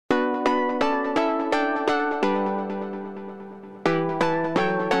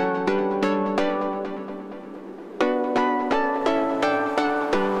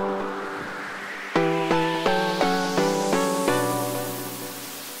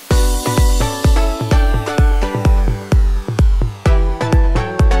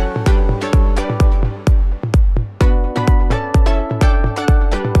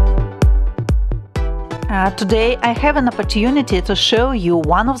Today I have an opportunity to show you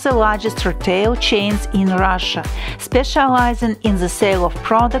one of the largest retail chains in Russia, specializing in the sale of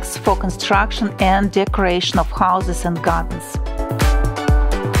products for construction and decoration of houses and gardens.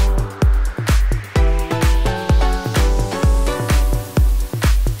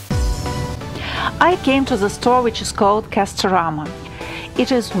 I came to the store, which is called Castorama.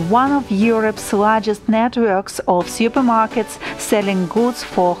 It is one of Europe's largest networks of supermarkets selling goods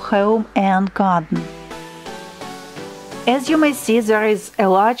for home and garden. As you may see, there is a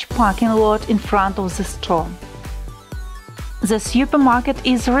large parking lot in front of the store. The supermarket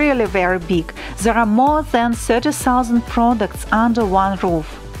is really very big. There are more than 30,000 products under one roof.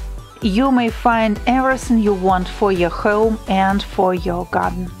 You may find everything you want for your home and for your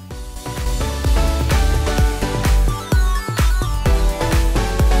garden.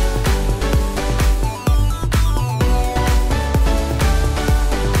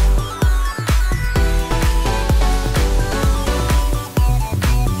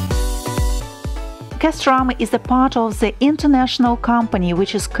 Castorama is a part of the international company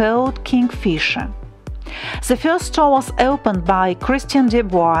which is called Kingfisher. The first store was opened by Christian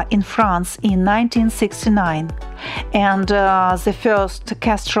Dubois in France in 1969, and the first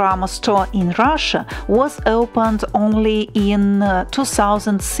Castorama store in Russia was opened only in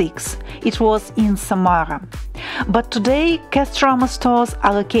 2006. It was in Samara. But today Castorama stores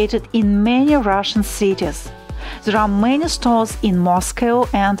are located in many Russian cities. There are many stores in Moscow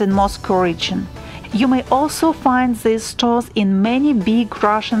and in Moscow region. You may also find these stores in many big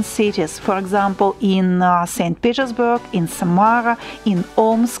Russian cities, for example in St. Petersburg, in Samara, in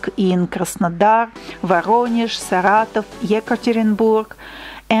Omsk, in Krasnodar, Voronezh, Saratov, Yekaterinburg,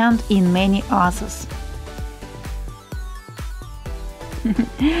 and in many others.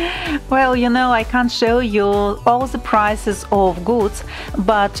 Well, I can't show you all the prices of goods,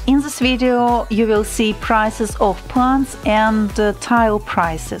 but in this video you will see prices of plants and tile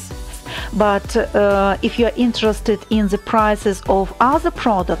prices. But if you are interested in the prices of other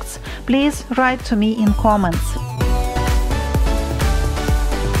products, please write to me in comments.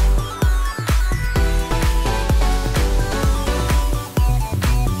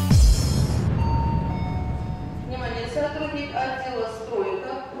 Внимание, сотрудник отдела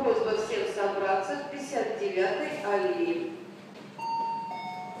стройка. Просьба всех собраться в 59-й аллее.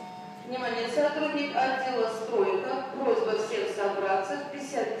 Внимание, сотрудник отдела стройка. Просьба всех собраться в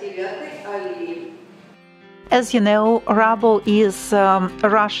 59-й аллее. As you know, ruble is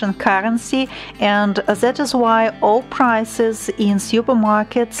Russian currency, and that is why all prices in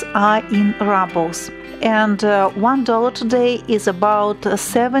supermarkets are in rubles. And $1 today is about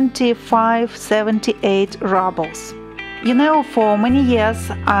 75-78 rubles. For many years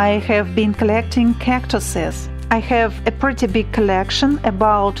I have been collecting cactuses. I have a pretty big collection,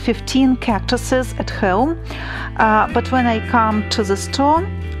 about 15 cactuses at home, but when I come to the store,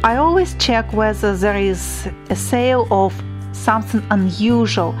 I always check whether there is a sale of something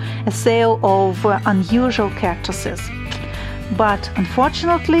unusual, a sale of unusual cactuses. But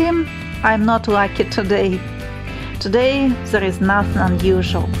unfortunately, I'm not lucky today. Today there is nothing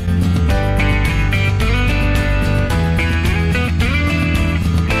unusual.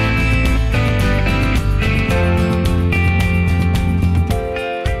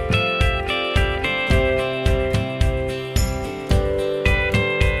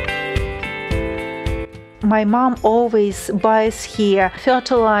 My mom always buys here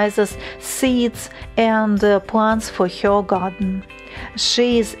fertilizers, seeds and plants for her garden.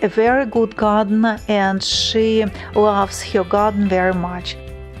 She is a very good gardener and she loves her garden very much.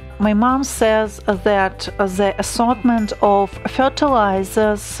 My mom says that the assortment of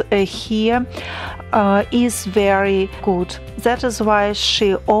fertilizers here is very good. That is why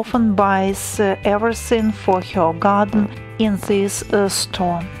she often buys everything for her garden in this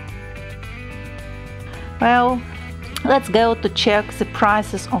store. Well, let's go to check the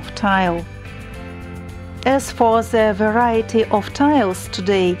prices of tile. As for the variety of tiles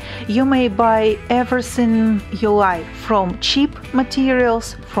today, you may buy everything you like, from cheap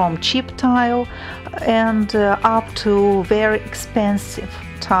materials, from cheap tile, and up to very expensive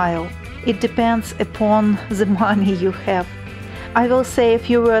tile. It depends upon the money you have. I will say a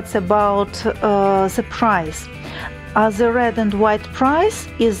few words about the price. The red and white price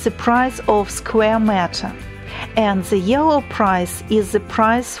is the price of square meter, and the yellow price is the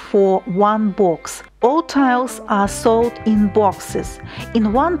price for one box. All tiles are sold in boxes.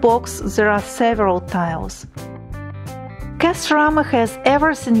 In one box there are several tiles. Castorama has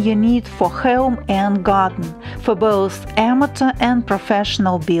everything you need for home and garden, for both amateur and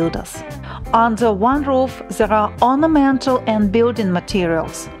professional builders. Under one roof there are ornamental and building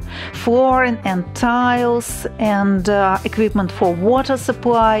materials. flooring and tiles and equipment for water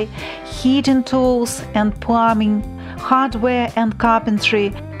supply, heating tools and plumbing, hardware and carpentry.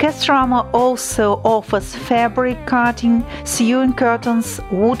 Castorama also offers fabric cutting, sewing curtains,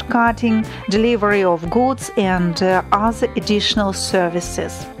 wood cutting, delivery of goods and other additional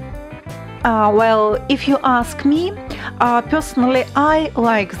services. Well, if you ask me, personally, I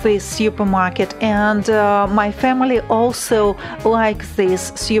like this supermarket, and my family also likes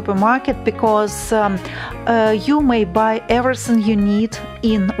this supermarket because you may buy everything you need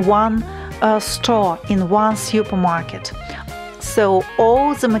in one store, in one supermarket. So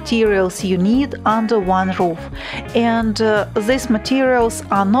all the materials you need under one roof. And these materials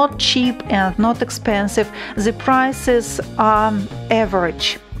are not cheap and not expensive. The prices are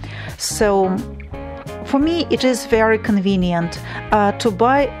average. So for me it is very convenient to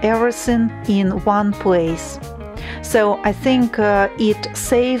buy everything in one place. So I think it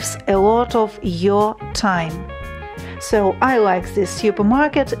saves a lot of your time. So I like this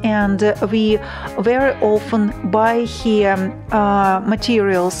supermarket, and we very often buy here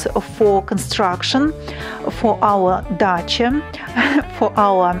materials for construction, for our dacha, for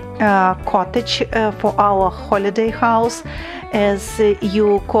our cottage, for our holiday house, as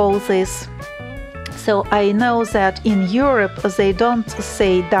you call this. So I know that in Europe they don't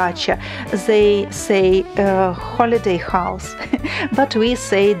say dacha, they say holiday house, but we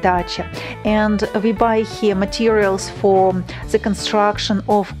say dacha. And we buy here materials for the construction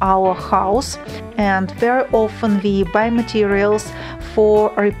of our house, and very often we buy materials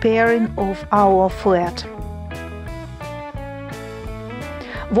for repairing of our flat.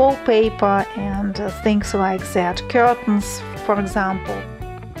 Wallpaper and things like that, curtains, for example.